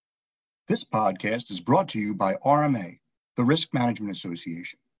This podcast is brought to you by RMA, the Risk Management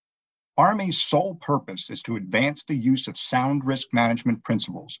Association. RMA's sole purpose is to advance the use of sound risk management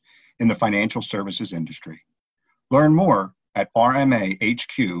principles in the financial services industry. Learn more at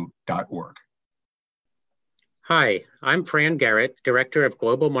rmahq.org. Hi, I'm Fran Garrett, Director of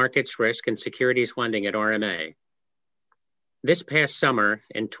Global Markets Risk and Securities Lending at RMA. This past summer,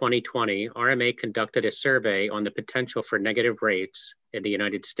 in 2020, RMA conducted a survey on the potential for negative rates in the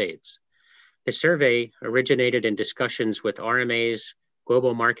United States. The survey originated in discussions with RMA's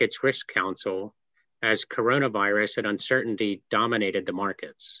Global Markets Risk Council as coronavirus and uncertainty dominated the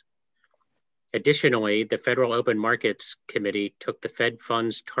markets. Additionally, the Federal Open Markets Committee took the Fed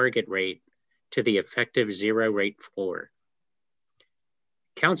funds target rate to the effective zero rate floor.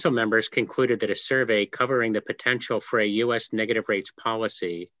 Council members concluded that a survey covering the potential for a U.S. negative rates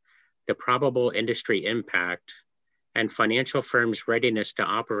policy, the probable industry impact, and financial firms' readiness to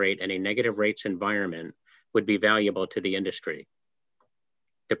operate in a negative rates environment would be valuable to the industry.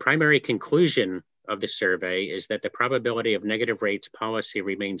 The primary conclusion of the survey is that the probability of negative rates policy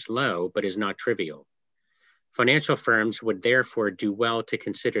remains low, but is not trivial. Financial firms would therefore do well to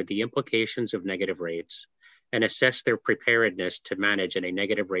consider the implications of negative rates and assess their preparedness to manage in a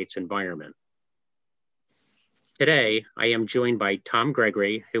negative rates environment. Today, I am joined by Tom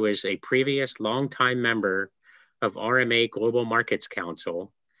Gregory, who is a previous longtime member of RMA Global Markets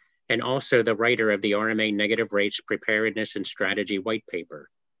Council, and also the writer of the RMA Negative Rates Preparedness and Strategy White Paper.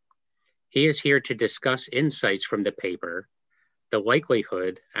 He is here to discuss insights from the paper, the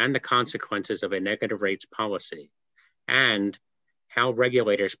likelihood and the consequences of a negative rates policy, and how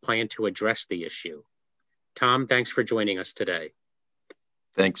regulators plan to address the issue. Tom, thanks for joining us today.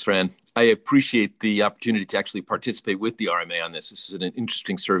 Thanks, Fran. I appreciate the opportunity to actually participate with the RMA on this. This is an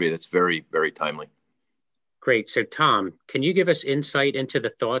interesting survey that's very, very timely. Great. So, Tom, can you give us insight into the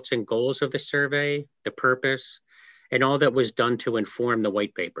thoughts and goals of the survey, the purpose, and all that was done to inform the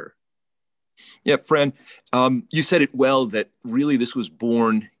white paper? Yeah, Fran, you said it well that really this was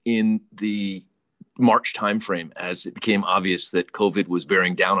born in the March timeframe as it became obvious that COVID was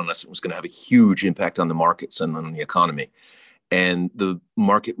bearing down on us. It was going to have a huge impact on the markets and on the economy. And the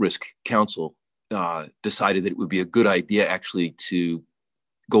Market Risk Council decided that it would be a good idea actually to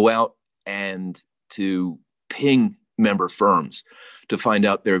go out and to ping member firms to find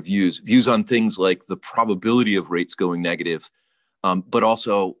out their views on things like the probability of rates going negative, but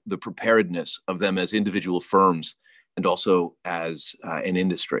also the preparedness of them as individual firms and also as an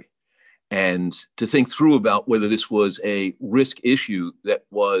industry. And to think through about whether this was a risk issue that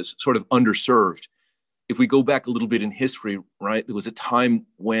was sort of underserved. If we go back a little bit in history, right, there was a time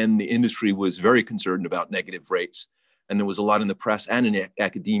when the industry was very concerned about negative rates. And there was a lot in the press and in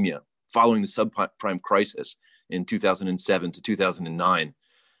academia following the subprime crisis in 2007 to 2009.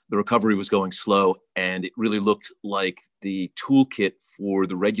 The recovery was going slow, and it really looked like the toolkit for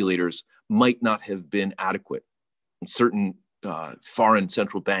the regulators might not have been adequate. Certain foreign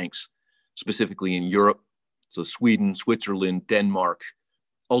central banks, specifically in Europe, so Sweden, Switzerland, Denmark,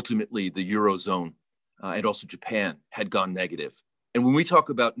 ultimately the Eurozone, and also Japan had gone negative. And when we talk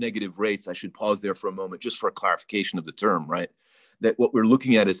about negative rates, I should pause there for a moment just for a clarification of the term, right? That what we're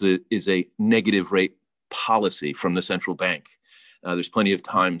looking at is a negative rate policy from the central bank. There's plenty of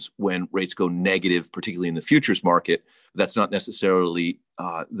times when rates go negative, particularly in the futures market. That's not necessarily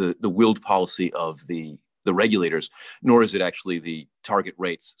the willed policy of the regulators, nor is it actually the target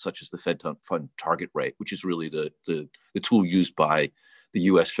rates, such as the Fed fund target rate, which is really the tool used by the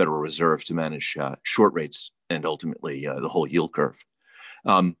U.S. Federal Reserve to manage short rates and ultimately the whole yield curve.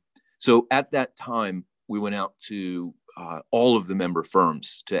 So at that time, we went out to all of the member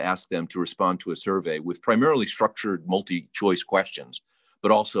firms to ask them to respond to a survey with primarily structured multi-choice questions,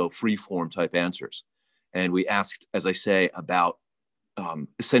 but also free-form type answers. And we asked, as I say, about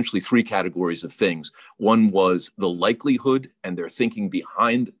essentially three categories of things. One was the likelihood and their thinking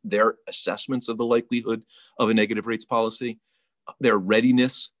behind their assessments of the likelihood of a negative rates policy, their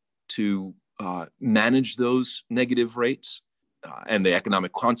readiness to manage those negative rates and the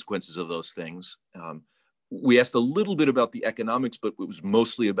economic consequences of those things. We asked a little bit about the economics, but it was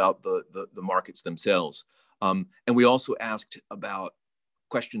mostly about the markets themselves. And we also asked about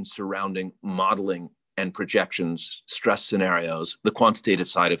questions surrounding modeling and projections, stress scenarios, the quantitative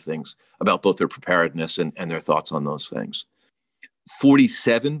side of things, about both their preparedness and their thoughts on those things.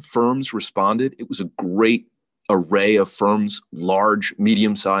 47 firms responded. It was a great array of firms, large,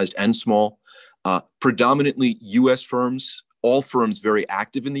 medium-sized, and small, predominantly U.S. firms, all firms very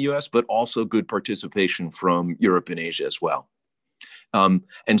active in the U.S., but also good participation from Europe and Asia as well. And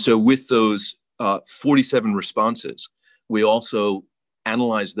so with those 47 responses, we also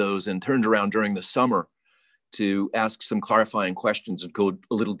analyzed those and turned around during the summer to ask some clarifying questions and go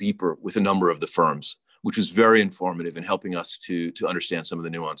a little deeper with a number of the firms, which was very informative in helping us to understand some of the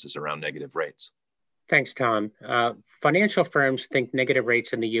nuances around negative rates. Thanks, Tom. Financial firms think negative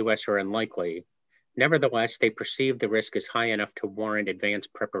rates in the U.S. are unlikely. Nevertheless, they perceive the risk as high enough to warrant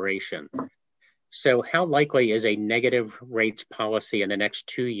advanced preparation. So how likely is a negative rates policy in the next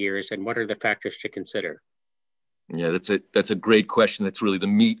 2 years, and what are the factors to consider? Yeah, that's a great question. That's really the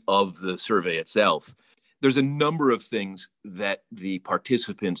meat of the survey itself. There's a number of things that the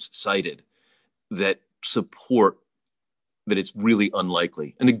participants cited that support that it's really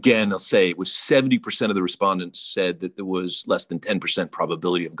unlikely. And again, I'll say it was 70% of the respondents said that there was less than 10%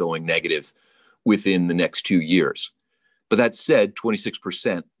 probability of going negative within the next 2 years. But that said,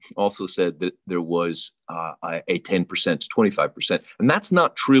 26% also said that there was a 10% to 25%. And that's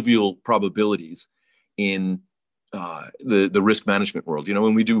not trivial probabilities in the risk management world. You know,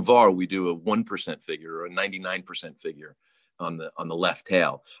 when we do VAR, we do a 1% figure or a 99% figure on the left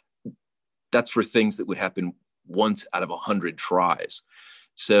tail. That's for things that would happen once out of 100 tries.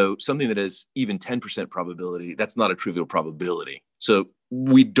 So something that has even 10% probability, that's not a trivial probability. So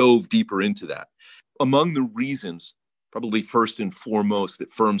we dove deeper into that. Among the reasons, probably first and foremost,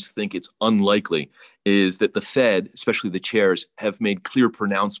 that firms think it's unlikely is that the Fed, especially the chairs, have made clear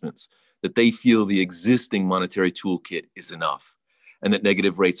pronouncements that they feel the existing monetary toolkit is enough and that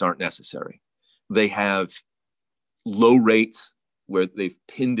negative rates aren't necessary. They have low rates where they've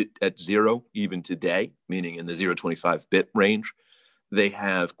pinned it at zero even today, meaning in the 0.25 bip range. They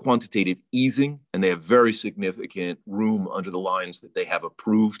have quantitative easing, and they have very significant room under the lines that they have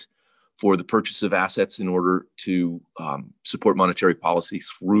approved for the purchase of assets in order to support monetary policy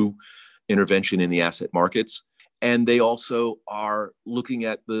through intervention in the asset markets. And they also are looking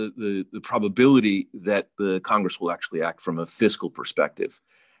at the probability that the Congress will actually act from a fiscal perspective.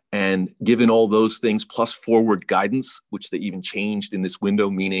 And given all those things, plus forward guidance, which they even changed in this window,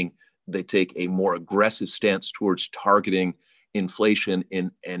 meaning they take a more aggressive stance towards targeting inflation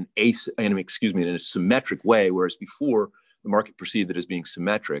in a symmetric way, whereas before the market perceived it as being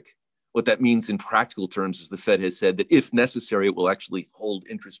symmetric. What that means in practical terms is the Fed has said that if necessary, it will actually hold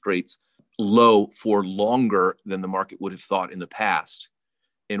interest rates low for longer than the market would have thought in the past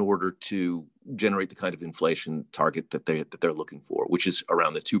in order to generate the kind of inflation target that they're looking for, which is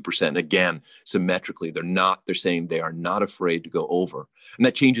around the 2%. Again, symmetrically, they're saying they are not afraid to go over. And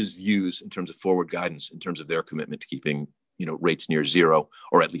that changes views in terms of forward guidance, in terms of their commitment to keeping, rates near zero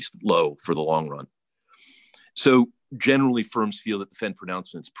or at least low for the long run. So generally, firms feel that the Fed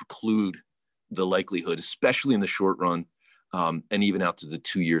pronouncements preclude the likelihood, especially in the short run, and even out to the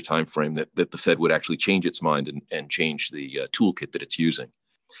 2-year time frame, that the Fed would actually change its mind and change the toolkit that it's using.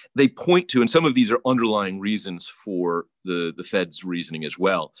 They point to, and some of these are underlying reasons for the Fed's reasoning as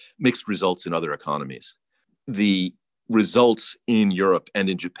well, mixed results in other economies. The results in Europe and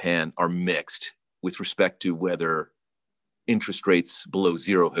in Japan are mixed with respect to whether interest rates below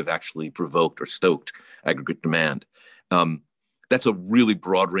zero have actually provoked or stoked aggregate demand. That's a really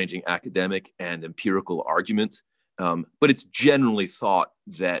broad-ranging academic and empirical argument, but it's generally thought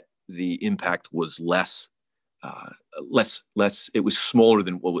that the impact was less. It was smaller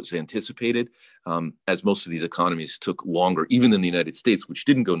than what was anticipated, as most of these economies took longer, even in the United States, which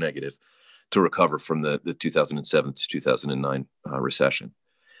didn't go negative, to recover from the 2007 to 2009 recession.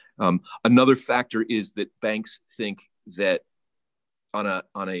 Another factor is that banks think that on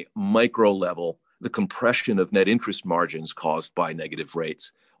a micro level, the compression of net interest margins caused by negative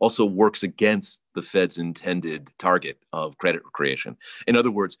rates also works against the Fed's intended target of credit creation. In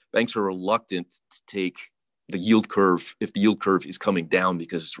other words, banks are reluctant to take the yield curve. If the yield curve is coming down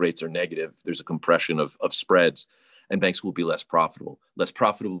because rates are negative, there's a compression of spreads, and banks will be less profitable. Less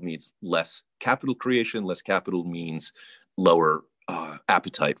profitable means less capital creation. Less capital means lower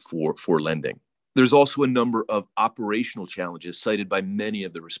appetite for lending. There's also a number of operational challenges cited by many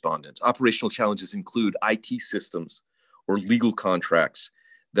of the respondents. Operational challenges include IT systems or legal contracts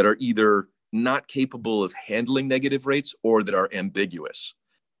that are either not capable of handling negative rates or that are ambiguous.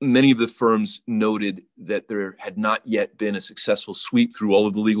 Many of the firms noted that there had not yet been a successful sweep through all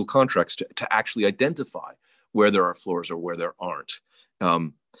of the legal contracts to actually identify where there are floors or where there aren't.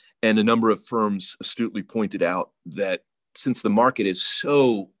 And a number of firms astutely pointed out that since the market is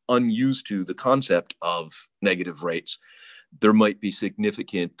so unused to the concept of negative rates, there might be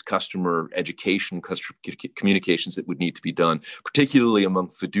significant customer education, customer communications that would need to be done, particularly among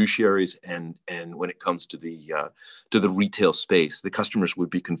fiduciaries and when it comes to the retail space. The customers would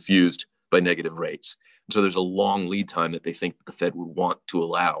be confused by negative rates. And so there's a long lead time that they think the Fed would want to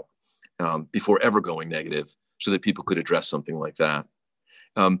allow before ever going negative so that people could address something like that.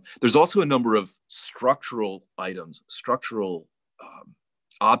 There's also a number of structural items, structural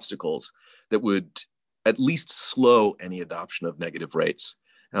obstacles that would at least slow any adoption of negative rates.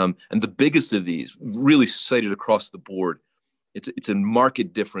 And the biggest of these, really cited across the board, it's a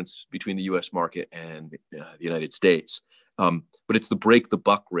market difference between the U.S. market and the United States. But it's the break the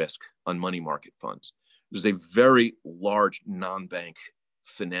buck risk on money market funds. There's a very large non-bank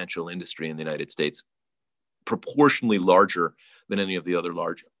financial industry in the United States, proportionally larger than any of the other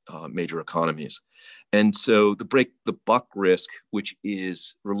large major economies. And so the break the buck risk, which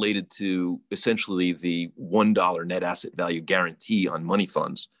is related to essentially the $1 net asset value guarantee on money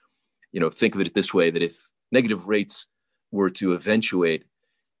funds, think of it this way, that if negative rates were to eventuate,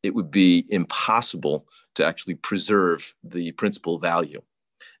 it would be impossible to actually preserve the principal value.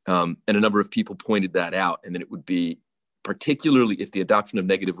 And a number of people pointed that out, and then it would be, particularly if the adoption of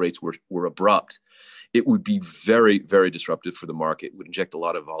negative rates were abrupt, it would be very, very disruptive for the market. It would inject a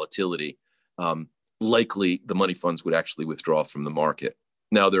lot of volatility. Likely, the money funds would actually withdraw from the market.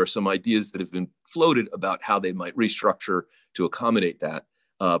 Now, there are some ideas that have been floated about how they might restructure to accommodate that,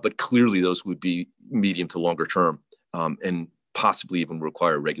 but clearly those would be medium to longer term and possibly even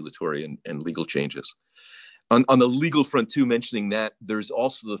require regulatory and legal changes. On the legal front, too, mentioning that, there's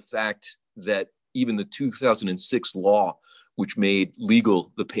also the fact that even the 2006 law, which made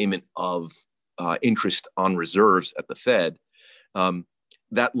legal the payment of interest on reserves at the Fed,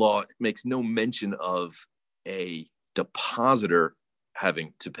 that law makes no mention of a depositor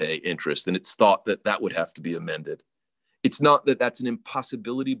having to pay interest, and it's thought that that would have to be amended. It's not that that's an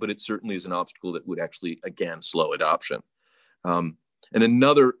impossibility, but it certainly is an obstacle that would actually, again, slow adoption. And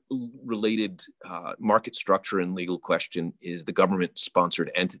another related market structure and legal question is the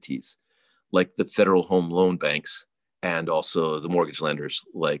government-sponsored entities, like the federal home loan banks and also the mortgage lenders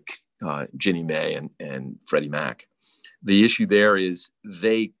like Ginnie Mae and Freddie Mac. The issue there is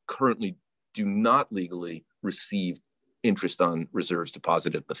they currently do not legally receive interest on reserves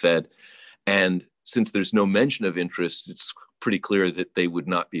deposited at the Fed. And since there's no mention of interest, it's pretty clear that they would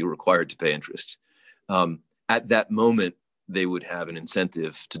not be required to pay interest. At that moment, they would have an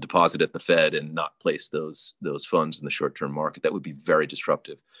incentive to deposit at the Fed and not place those funds in the short-term market. That would be very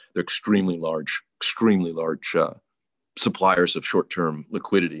disruptive. They're extremely large suppliers of short-term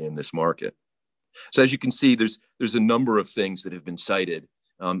liquidity in this market. So as you can see, there's a number of things that have been cited.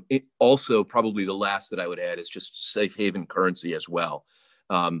 It also, probably the last that I would add is just safe haven currency as well.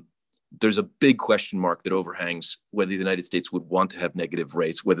 There's a big question mark that overhangs whether the United States would want to have negative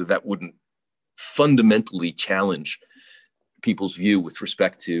rates, whether that wouldn't fundamentally challenge people's view with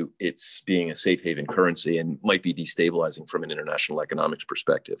respect to its being a safe haven currency and might be destabilizing from an international economics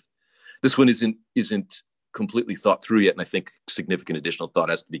perspective. This one isn't completely thought through yet, and I think significant additional thought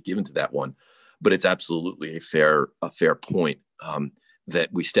has to be given to that one. But it's absolutely a fair point that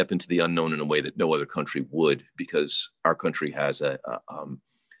we step into the unknown in a way that no other country would, because our country has a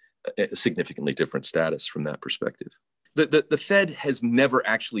significantly different status from that perspective. The Fed has never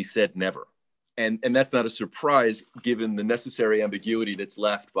actually said never. And that's not a surprise given the necessary ambiguity that's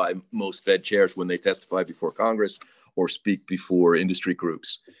left by most Fed chairs when they testify before Congress or speak before industry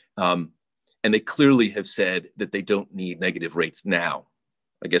groups. And they clearly have said that they don't need negative rates now.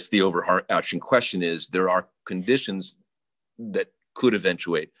 I guess the overarching question is there are conditions that could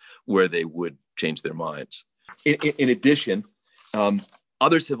eventuate where they would change their minds. In addition,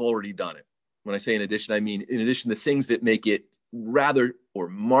 others have already done it. When I say in addition, I mean in addition to things that make it rather or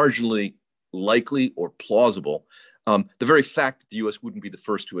marginally likely or plausible. The very fact that the U.S. wouldn't be the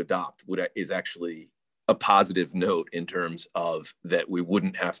first to adopt is actually a positive note in terms of that we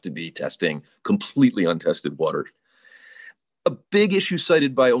wouldn't have to be testing completely untested water. A big issue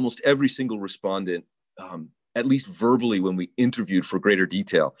cited by almost every single respondent, at least verbally when we interviewed for greater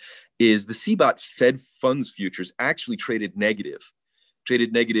detail, is the CBOT Fed funds futures actually traded negative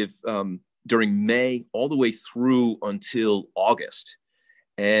during May all the way through until August.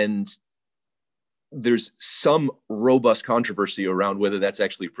 And there's some robust controversy around whether that's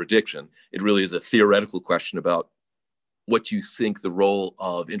actually a prediction. It really is a theoretical question about what you think the role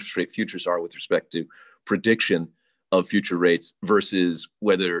of interest rate futures are with respect to prediction of future rates versus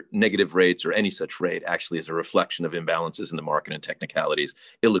whether negative rates or any such rate actually is a reflection of imbalances in the market and technicalities,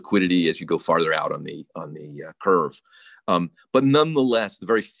 illiquidity as you go farther out on the curve. But nonetheless, the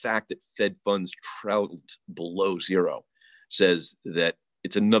very fact that Fed funds trailed below zero says that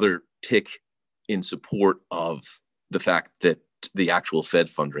it's another tick in support of the fact that the actual Fed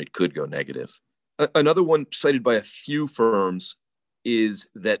fund rate could go negative. Another one cited by a few firms is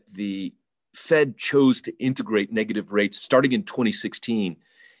that the Fed chose to integrate negative rates starting in 2016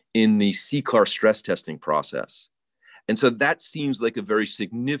 in the CCAR stress testing process. And so that seems like a very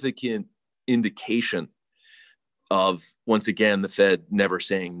significant indication of, once again, the Fed never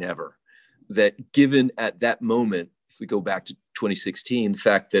saying never. That given at that moment, if we go back to 2016, the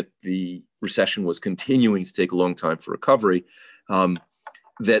fact that the recession was continuing to take a long time for recovery,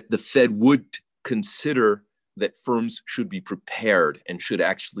 that the Fed would consider that firms should be prepared and should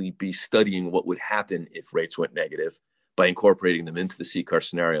actually be studying what would happen if rates went negative by incorporating them into the CCAR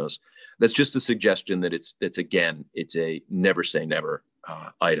scenarios. That's just a suggestion that it's a never say never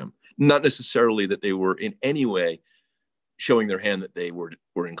item. Not necessarily that they were in any way showing their hand that they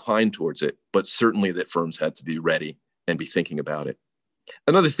were inclined towards it, but certainly that firms had to be ready and be thinking about it.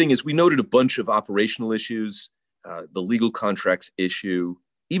 Another thing is we noted a bunch of operational issues, the legal contracts issue,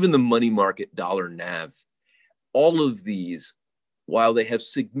 even the money market dollar NAV. All of these, while they have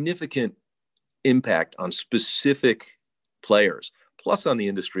significant impact on specific players, plus on the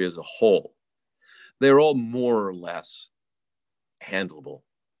industry as a whole, they're all more or less handleable,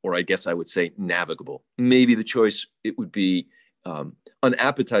 or I guess I would say navigable. Maybe the choice, it would be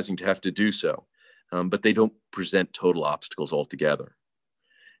unappetizing to have to do so, but they don't present total obstacles altogether.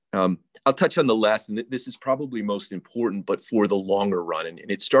 I'll touch on the last, and this is probably most important, but for the longer run, and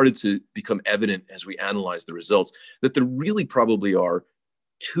it started to become evident as we analyzed the results, that there really probably are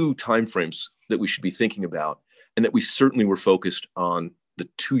two timeframes that we should be thinking about, and that we certainly were focused on the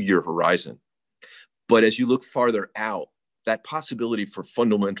 2-year horizon. But as you look farther out, that possibility for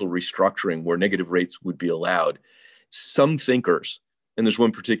fundamental restructuring where negative rates would be allowed, some thinkers, and there's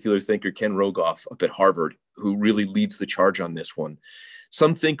one particular thinker, Ken Rogoff up at Harvard, who really leads the charge on this one.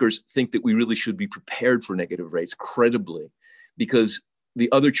 Some thinkers think that we really should be prepared for negative rates credibly, because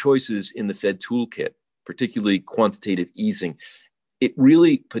the other choices in the Fed toolkit, particularly quantitative easing, it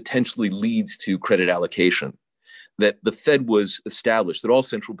really potentially leads to credit allocation. That the Fed was established, that all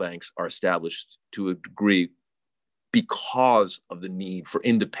central banks are established to a degree because of the need for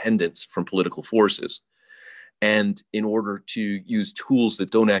independence from political forces. And in order to use tools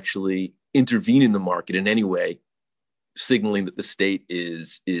that don't actually intervene in the market in any way, signaling that the state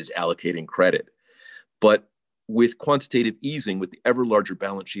is allocating credit. But with quantitative easing, with the ever larger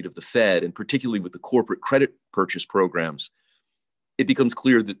balance sheet of the Fed, and particularly with the corporate credit purchase programs, it becomes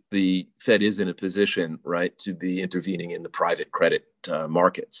clear that the Fed is in a position, right, to be intervening in the private credit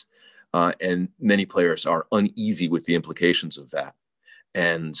markets. And many players are uneasy with the implications of that,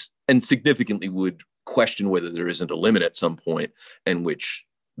 and significantly would question whether there isn't a limit at some point in which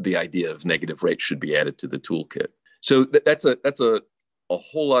the idea of negative rates should be added to the toolkit. So that's a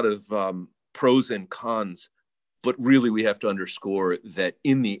whole lot of pros and cons, but really we have to underscore that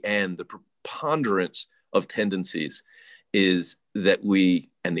in the end, the preponderance of tendencies is that we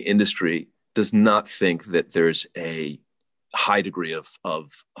and the industry does not think that there's a high degree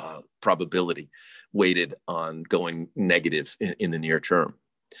of probability weighted on going negative in the near term.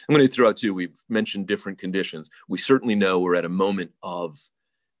 I'm going to throw out too, we've mentioned different conditions. We certainly know we're at a moment of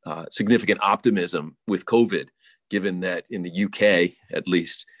significant optimism with COVID, given that in the UK, at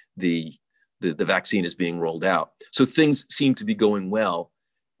least, the vaccine is being rolled out. So things seem to be going well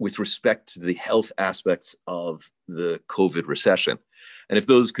with respect to the health aspects of the COVID recession. And if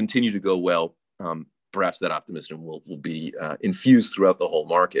those continue to go well, perhaps that optimism will be infused throughout the whole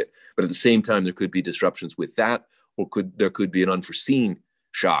market. But at the same time, there could be disruptions with that, or there could be an unforeseen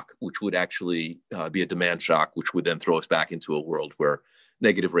shock, which would actually be a demand shock, which would then throw us back into a world where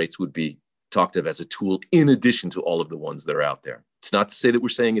negative rates would be talked of as a tool in addition to all of the ones that are out there. It's not to say that we're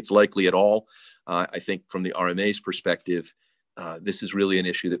saying it's likely at all. I think from the RMA's perspective, this is really an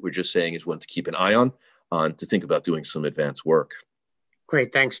issue that we're just saying is one to keep an eye on, to think about doing some advanced work.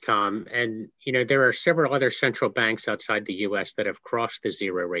 Great, thanks, Tom. And there are several other central banks outside the U.S. that have crossed the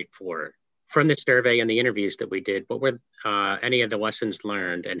zero rate floor. From the survey and the interviews that we did, what were any of the lessons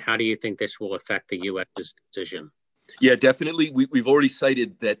learned, and how do you think this will affect the U.S.'s decision? Yeah, definitely. We've already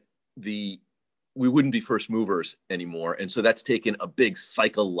cited that we wouldn't be first movers anymore, and so that's taken a big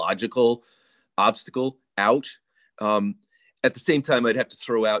psychological obstacle out. At the same time, I'd have to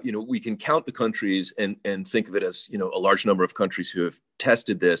throw out, we can count the countries and think of it as, a large number of countries who have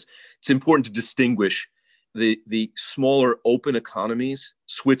tested this. It's important to distinguish the smaller open economies,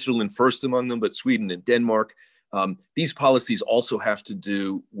 Switzerland first among them, but Sweden and Denmark. These policies also have to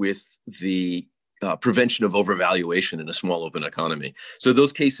do with the prevention of overvaluation in a small open economy. So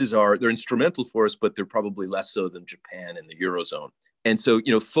those cases they're instrumental for us, but they're probably less so than Japan and the Eurozone. And so,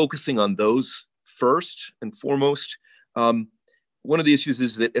 focusing on those first and foremost, one of the issues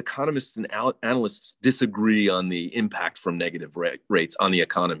is that economists and analysts disagree on the impact from negative rates on the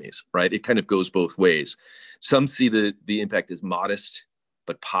economies, right? It kind of goes both ways. Some see the impact as modest,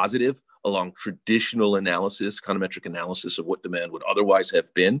 but positive along traditional analysis, econometric analysis of what demand would otherwise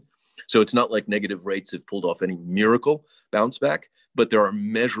have been. So it's not like negative rates have pulled off any miracle bounce back, but there are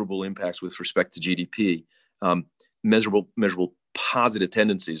measurable impacts with respect to GDP, measurable positive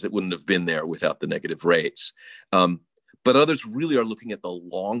tendencies that wouldn't have been there without the negative rates. But others really are looking at the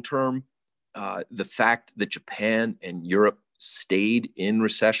long term, the fact that Japan and Europe stayed in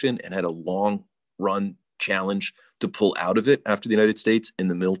recession and had a long run challenge to pull out of it after the United States in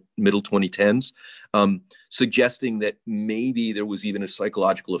the middle 2010s, suggesting that maybe there was even a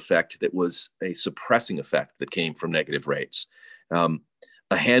psychological effect that was a suppressing effect that came from negative rates. A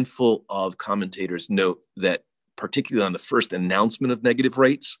handful of commentators note that, particularly on the first announcement of negative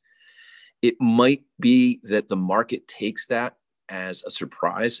rates, it might be that the market takes that as a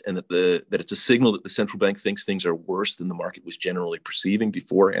surprise and that it's a signal that the central bank thinks things are worse than the market was generally perceiving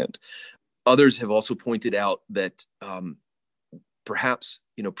beforehand. Others have also pointed out that perhaps,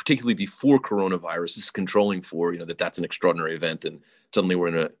 particularly before coronavirus is controlling for, that's an extraordinary event, and suddenly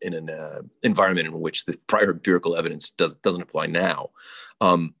we're in an environment in which the prior empirical evidence doesn't apply now.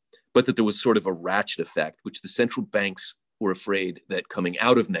 But that there was sort of a ratchet effect, which the central banks were afraid that coming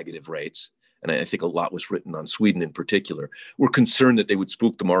out of negative rates, and I think a lot was written on Sweden in particular, were concerned that they would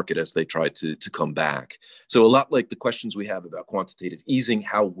spook the market as they tried to come back. So a lot like the questions we have about quantitative easing,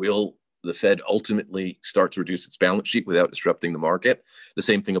 how will the Fed ultimately start to reduce its balance sheet without disrupting the market? The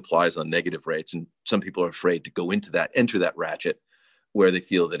same thing applies on negative rates. And some people are afraid to go enter that ratchet where they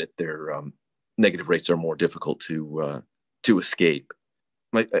feel that their negative rates are more difficult to escape.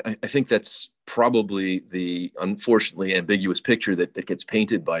 I think that's probably the unfortunately ambiguous picture that gets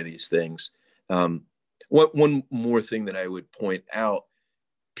painted by these things. One more thing that I would point out,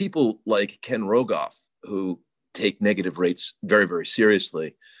 people like Ken Rogoff, who take negative rates very, very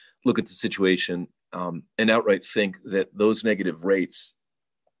seriously, look at the situation and outright think that those negative rates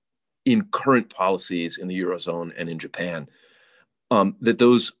in current policies in the Eurozone and in Japan, that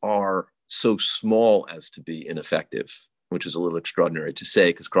those are so small as to be ineffective, which is a little extraordinary to say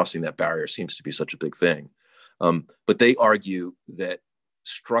because crossing that barrier seems to be such a big thing. But they argue that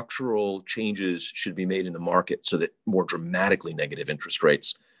structural changes should be made in the market so that more dramatically negative interest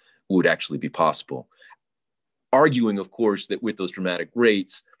rates would actually be possible. Arguing, of course, that with those dramatic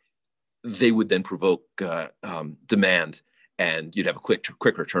rates, they would then provoke demand and you'd have a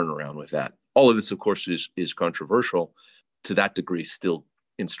quicker turnaround with that. All of this, of course, is controversial. To that degree, still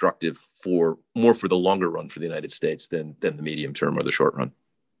instructive more for the longer run for the United States than the medium term or the short run.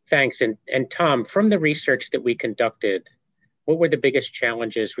 Thanks. And Tom, from the research that we conducted, what were the biggest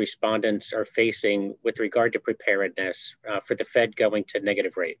challenges respondents are facing with regard to preparedness for the Fed going to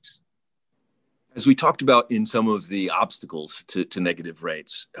negative rates? As we talked about in some of the obstacles to negative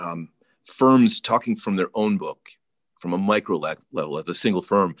rates, firms talking from their own book, from a micro level of a single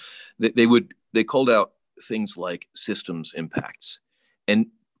firm, they called out things like systems impacts. And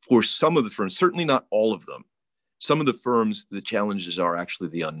for some of the firms, certainly not all of them, some of the firms, the challenges are actually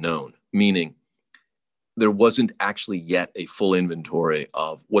the unknown, meaning there wasn't actually yet a full inventory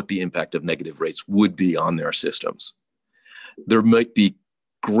of what the impact of negative rates would be on their systems. There might be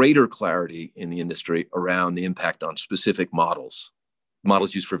greater clarity in the industry around the impact on specific models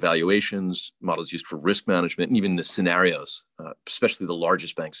used for valuations, models used for risk management, and even the scenarios, especially the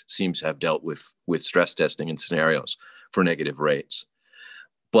largest banks seem to have dealt with stress testing and scenarios for negative rates.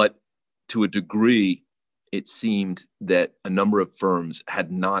 But to a degree, it seemed that a number of firms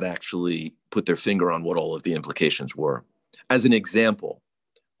had not actually put their finger on what all of the implications were. As an example,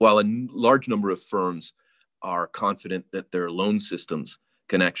 while a large number of firms are confident that their loan systems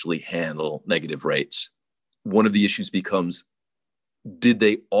can actually handle negative rates, one of the issues becomes, did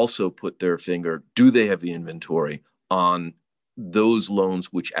they also put their finger, do they have the inventory on those loans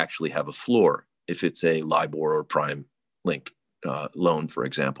which actually have a floor, if it's a LIBOR or prime linked loan, for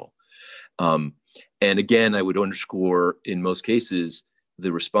example? And again, I would underscore, in most cases,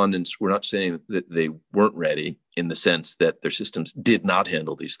 the respondents were not saying that they weren't ready in the sense that their systems did not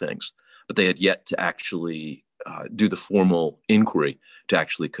handle these things, but they had yet to actually do the formal inquiry to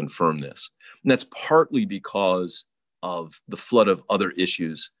actually confirm this. And that's partly because of the flood of other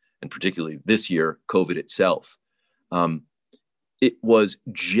issues, and particularly this year, COVID itself. It was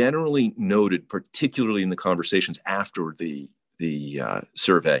generally noted, particularly in the conversations after the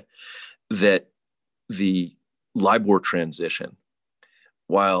survey, that the LIBOR transition,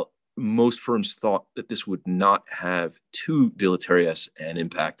 while most firms thought that this would not have too deleterious an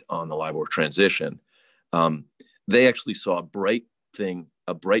impact on the LIBOR transition, they actually saw a bright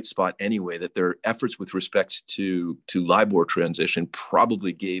spot anyway, that their efforts with respect to LIBOR transition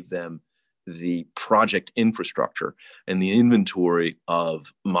probably gave them the project infrastructure and the inventory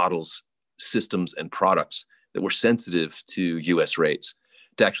of models, systems, and products that were sensitive to US rates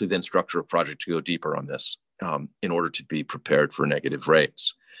to actually then structure a project to go deeper on this in order to be prepared for negative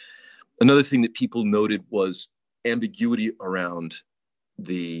rates. Another thing that people noted was ambiguity around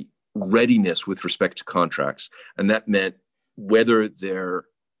the readiness with respect to contracts. And that meant whether their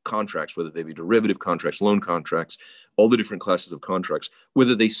contracts, whether they be derivative contracts, loan contracts, all the different classes of contracts,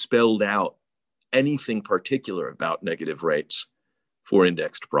 whether they spelled out anything particular about negative rates for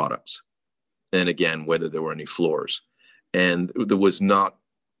indexed products. And again, whether there were any floors. And there was not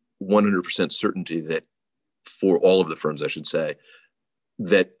 100% certainty that for all of the firms, I should say,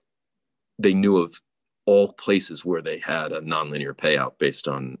 that they knew of all places where they had a nonlinear payout based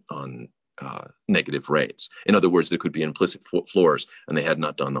on negative rates. In other words, there could be implicit floors, and they had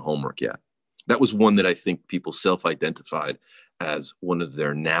not done the homework yet. That was one that I think people self-identified as one of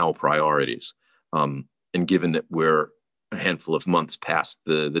their now priorities. And given that we're a handful of months past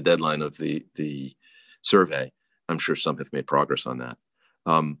the deadline of the survey, I'm sure some have made progress on that.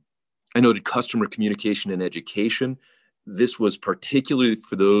 I noted customer communication and education. This was particularly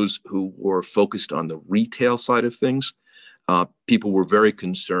for those who were focused on the retail side of things. People were very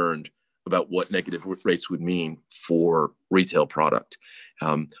concerned about what negative rates would mean for retail product.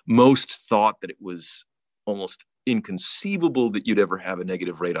 Most thought that it was almost inconceivable that you'd ever have a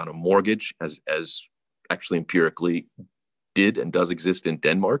negative rate on a mortgage, as actually empirically did and does exist in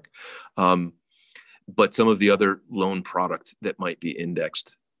Denmark. But some of the other loan product that might be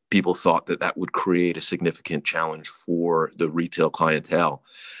indexed, people thought that that would create a significant challenge for the retail clientele,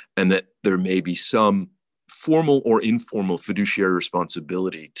 and that there may be some formal or informal fiduciary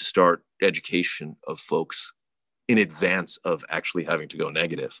responsibility to start education of folks in advance of actually having to go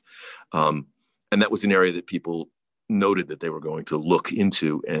negative. And that was an area that people noted that they were going to look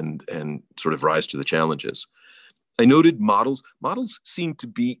into and sort of rise to the challenges. I noted models. Models seem to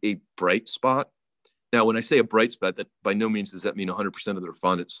be a bright spot. Now, when I say a bright spot, that by no means does that mean 100% of the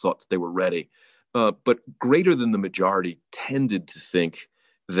respondents thought that they were ready. But greater than the majority tended to think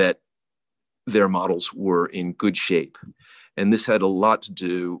that their models were in good shape. And this had a lot to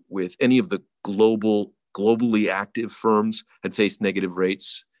do with any of the globally active firms had faced negative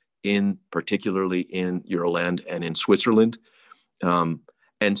rates, particularly in Euroland and in Switzerland.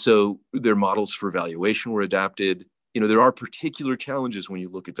 And so their models for valuation were adapted. There are particular challenges when you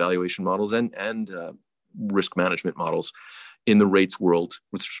look at valuation models and risk management models in the rates world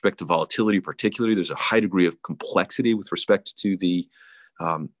with respect to volatility. Particularly, there's a high degree of complexity with respect to the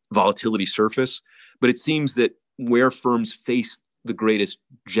volatility surface. But it seems that where firms face the greatest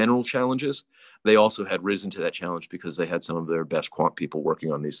general challenges, they also had risen to that challenge because they had some of their best quant people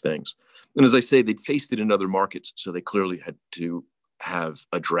working on these things. And as I say, they'd faced it in other markets, so they clearly had to have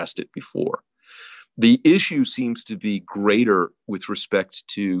addressed it before. The issue seems to be greater with respect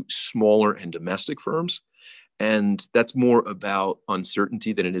to smaller and domestic firms. And that's more about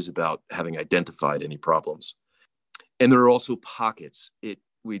uncertainty than it is about having identified any problems. And there are also pockets.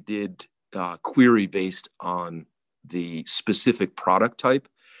 We did query based on the specific product type,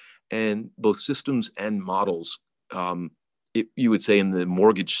 and both systems and models, you would say in the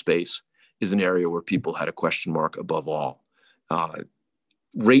mortgage space, is an area where people had a question mark above all.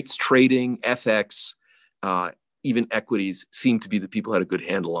 Rates trading, FX, even equities seemed to be that people had a good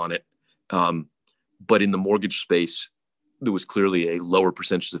handle on it. But in the mortgage space, there was clearly a lower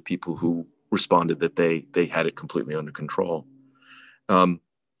percentage of people who responded that they had it completely under control.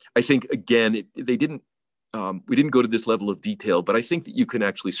 I think, again, we didn't go to this level of detail, but I think that you can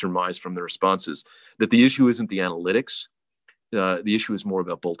actually surmise from the responses that the issue isn't the analytics. The issue is more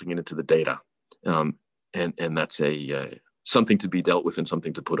about bolting it into the data. And that's something to be dealt with and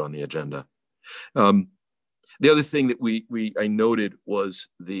something to put on the agenda. The other thing that I noted was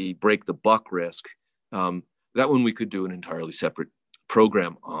the break the buck risk. That one we could do an entirely separate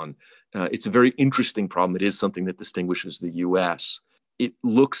program on. It's a very interesting problem. It is something that distinguishes the US. It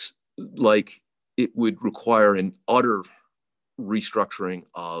looks like it would require an utter restructuring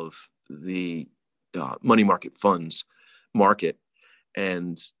of the money market funds market.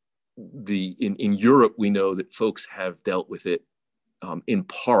 And in Europe, we know that folks have dealt with it in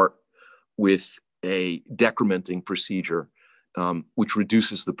part with a decrementing procedure, which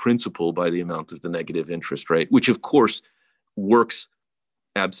reduces the principal by the amount of the negative interest rate, which of course works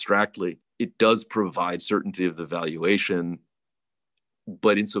abstractly. It does provide certainty of the valuation,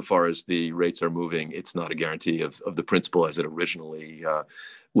 but insofar as the rates are moving, it's not a guarantee of the principal as it originally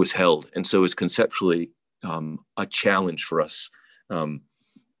was held. And so it's conceptually a challenge for us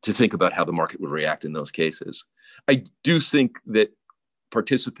to think about how the market would react in those cases. I do think that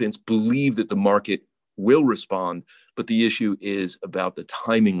participants believe that the market will respond, but the issue is about the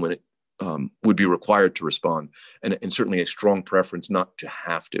timing when it would be required to respond, and certainly a strong preference not to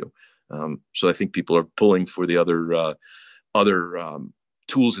have to. So I think people are pulling for the other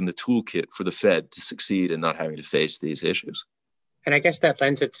tools in the toolkit for the Fed to succeed and not having to face these issues. And I guess that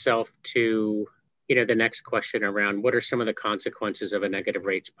lends itself to, the next question around what are some of the consequences of a negative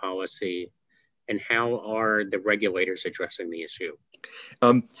rates policy, and how are the regulators addressing the issue?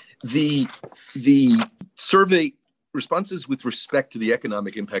 The survey responses with respect to the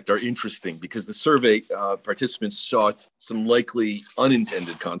economic impact are interesting because the survey participants saw some likely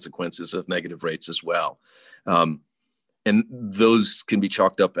unintended consequences of negative rates as well. And those can be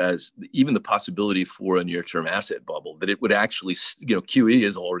chalked up as even the possibility for a near-term asset bubble, that it would actually, QE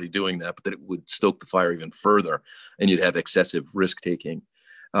is already doing that, but that it would stoke the fire even further and you'd have excessive risk-taking.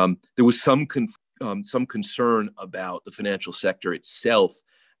 There was some concern about the financial sector itself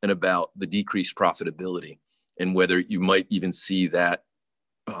and about the decreased profitability and whether you might even see that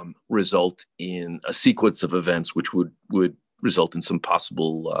result in a sequence of events which would result in some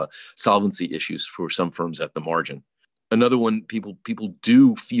possible solvency issues for some firms at the margin. Another one, people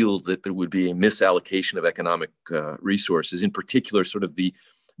do feel that there would be a misallocation of economic resources, in particular, sort of the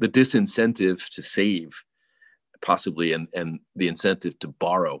disincentive to save, possibly, and the incentive to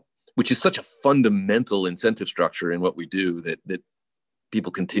borrow, which is such a fundamental incentive structure in what we do that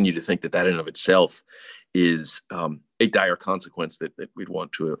people continue to think that in and of itself is a dire consequence that we'd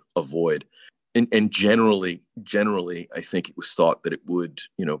want to avoid. And generally, I think it was thought that it would,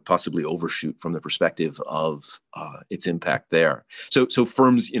 possibly overshoot from the perspective of its impact there. So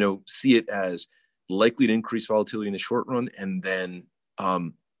firms, see it as likely to increase volatility in the short run, and then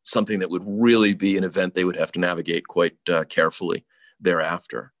something that would really be an event they would have to navigate quite carefully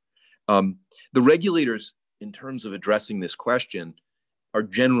thereafter. The regulators, in terms of addressing this question, are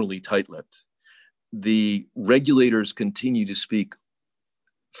generally tight-lipped. The regulators continue to speak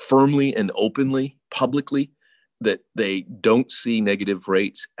firmly and openly, publicly, that they don't see negative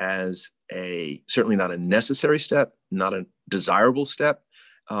rates as certainly not a necessary step, not a desirable step,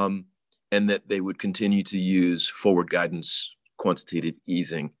 and that they would continue to use forward guidance, quantitative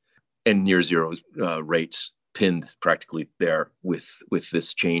easing, and near zero rates pinned practically there with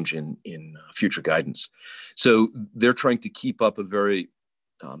this change in future guidance. So they're trying to keep up a very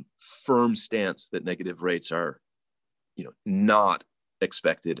firm stance that negative rates are, not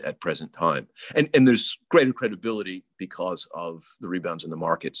expected at present time. And there's greater credibility because of the rebounds in the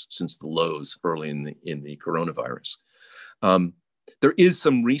markets since the lows early in the coronavirus. There is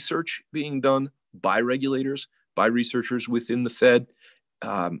some research being done by regulators, by researchers within the Fed.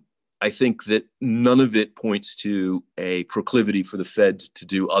 I think that none of it points to a proclivity for the Fed to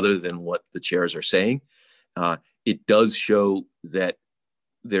do other than what the chairs are saying. It does show that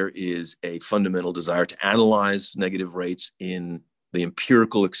there is a fundamental desire to analyze negative rates in the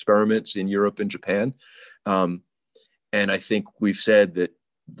empirical experiments in Europe and Japan. And I think we've said that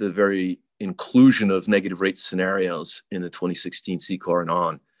the very inclusion of negative rate scenarios in the 2016 CCAR and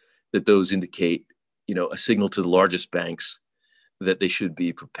on, that those indicate, a signal to the largest banks that they should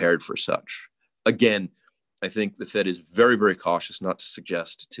be prepared for such. Again, I think the Fed is very, very cautious not to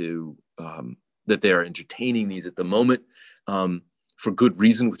suggest that they are entertaining these at the moment for good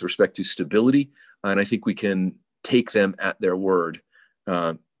reason with respect to stability. And I think we can take them at their word.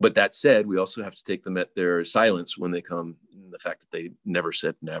 But that said, we also have to take them at their silence when they come, the fact that they never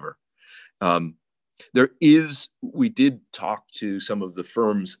said never. We did talk to some of the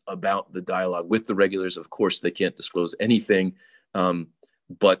firms about the dialogue with the regulators. Of course, they can't disclose anything,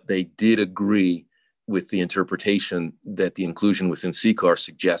 but they did agree with the interpretation that the inclusion within CCAR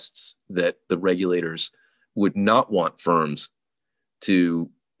suggests that the regulators would not want firms to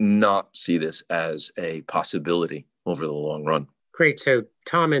not see this as a possibility over the long run. Great. So,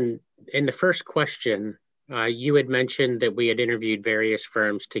 Tom, in the first question, you had mentioned that we had interviewed various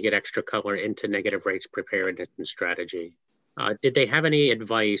firms to get extra color into negative rates preparedness and strategy. Did they have any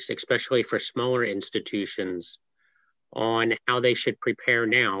advice, especially for smaller institutions, on how they should prepare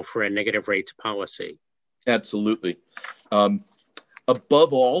now for a negative rates policy? Absolutely.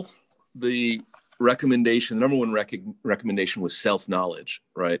 Above all, the number one recommendation was self-knowledge,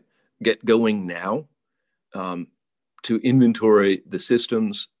 right? Get going now to inventory the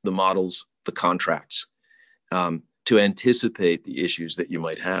systems, the models, the contracts, to anticipate the issues that you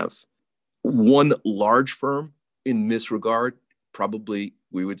might have. One large firm in this regard, probably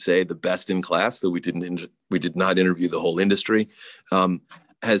we would say the best in class, though we did not interview the whole industry,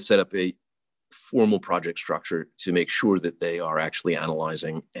 has set up a formal project structure to make sure that they are actually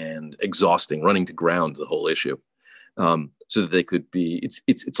analyzing and exhausting, running to ground the whole issue. so that they could be.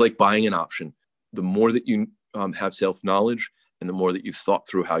 It's like buying an option. The more that you have self-knowledge, and the more that you've thought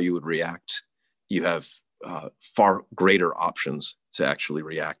through how you would react, you have far greater options to actually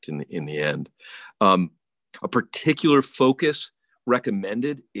react in the end. A particular focus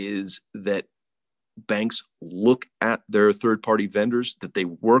recommended is that banks look at their third-party vendors, that they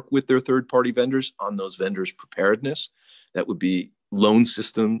work with their third-party vendors on those vendors' preparedness. That would be loan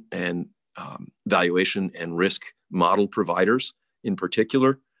system and valuation and risk model providers in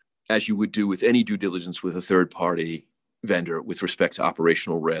particular, as you would do with any due diligence with a third-party vendor with respect to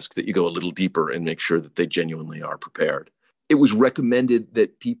operational risk, that you go a little deeper and make sure that they genuinely are prepared. It was recommended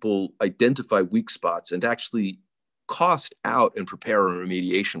that people identify weak spots and actually cost out and prepare a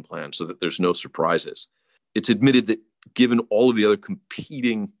remediation plan so that there's no surprises. It's admitted that given all of the other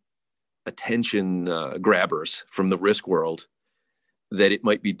competing attention grabbers from the risk world, that it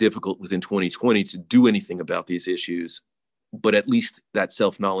might be difficult within 2020 to do anything about these issues, but at least that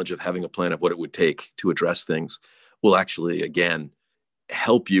self-knowledge of having a plan of what it would take to address things will actually, again,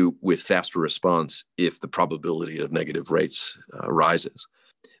 help you with faster response if the probability of negative rates rises.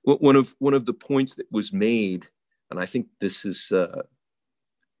 One of the points that was made, and I think this is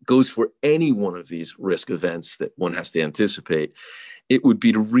goes for any one of these risk events that one has to anticipate, it would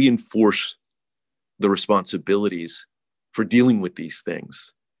be to reinforce the responsibilities for dealing with these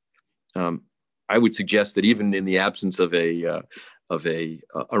things. I would suggest that even in the absence of a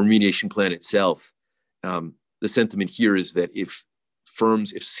remediation plan itself, the sentiment here is that if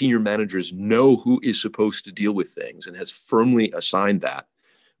senior managers know who is supposed to deal with things and has firmly assigned that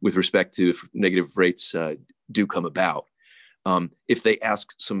with respect to if negative rates do come about, if they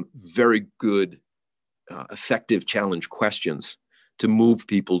ask some very good, effective challenge questions to move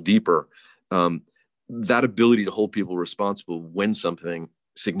people deeper, that ability to hold people responsible when something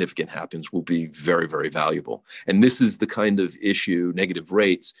significant happens will be very, very valuable. And this is the kind of issue, negative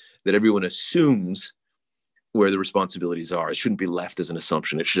rates, that everyone assumes where the responsibilities are. It shouldn't be left as an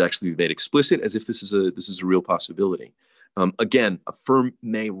assumption. It should actually be made explicit as if this is a real possibility. Again, a firm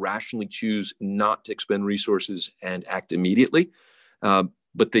may rationally choose not to expend resources and act immediately,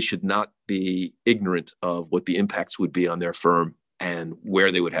 but they should not be ignorant of what the impacts would be on their firm and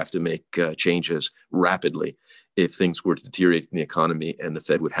where they would have to make changes rapidly if things were to deteriorate in the economy and the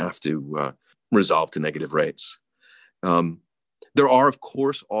Fed would have to resolve to negative rates. There are, of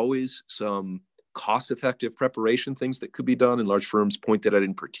course, always some cost-effective preparation things that could be done, and large firms pointed out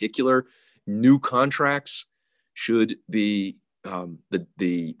in particular. New contracts should be,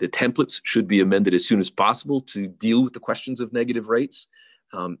 the templates should be amended as soon as possible to deal with the questions of negative rates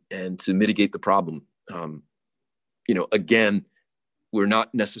and to mitigate the problem. Again, we're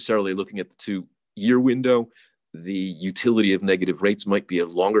not necessarily looking at the 2-year window. The utility of negative rates might be a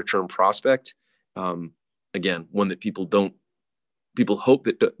longer-term prospect. Again, one that people hope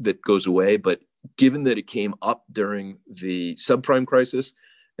that goes away, but given that it came up during the subprime crisis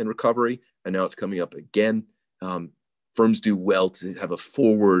and recovery, and now it's coming up again, firms do well to have a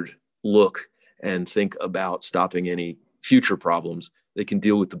forward look and think about stopping any future problems. They can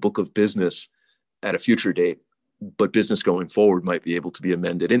deal with the book of business at a future date, but business going forward might be able to be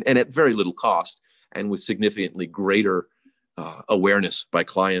amended and at very little cost and with significantly greater awareness by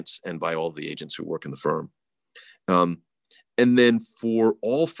clients and by all the agents who work in the firm. And then for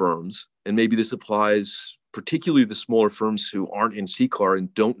all firms, and maybe this applies particularly to the smaller firms who aren't in CCAR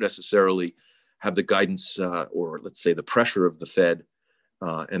and don't necessarily have the guidance or let's say the pressure of the Fed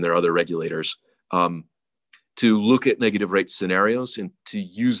and their other regulators, to look at negative rate scenarios and to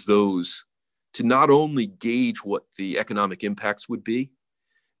use those to not only gauge what the economic impacts would be,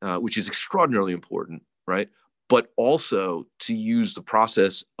 which is extraordinarily important, right? But also to use the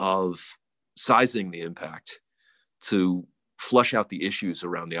process of sizing the impact to flush out the issues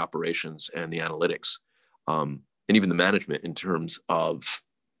around the operations and the analytics, and even the management in terms of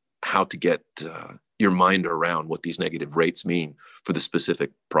how to get your mind around what these negative rates mean for the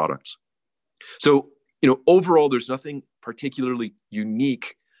specific products. So, overall, there's nothing particularly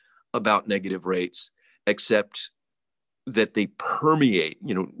unique about negative rates, except that they permeate,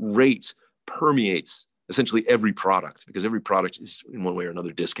 rates permeates essentially every product, because every product is in one way or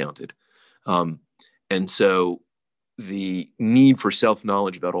another discounted. And so the need for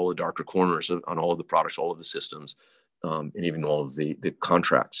self-knowledge about all the darker corners on all of the products, all of the systems, and even all of the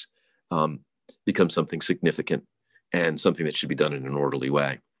contracts becomes something significant and something that should be done in an orderly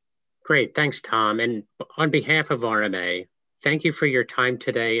way. Great. Thanks, Tom. And on behalf of RMA, thank you for your time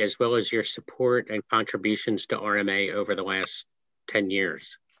today, as well as your support and contributions to RMA over the last 10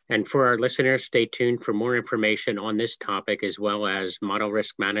 years. And for our listeners, stay tuned for more information on this topic, as well as model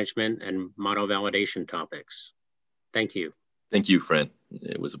risk management and model validation topics. Thank you. Thank you, Fran.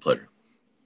 It was a pleasure.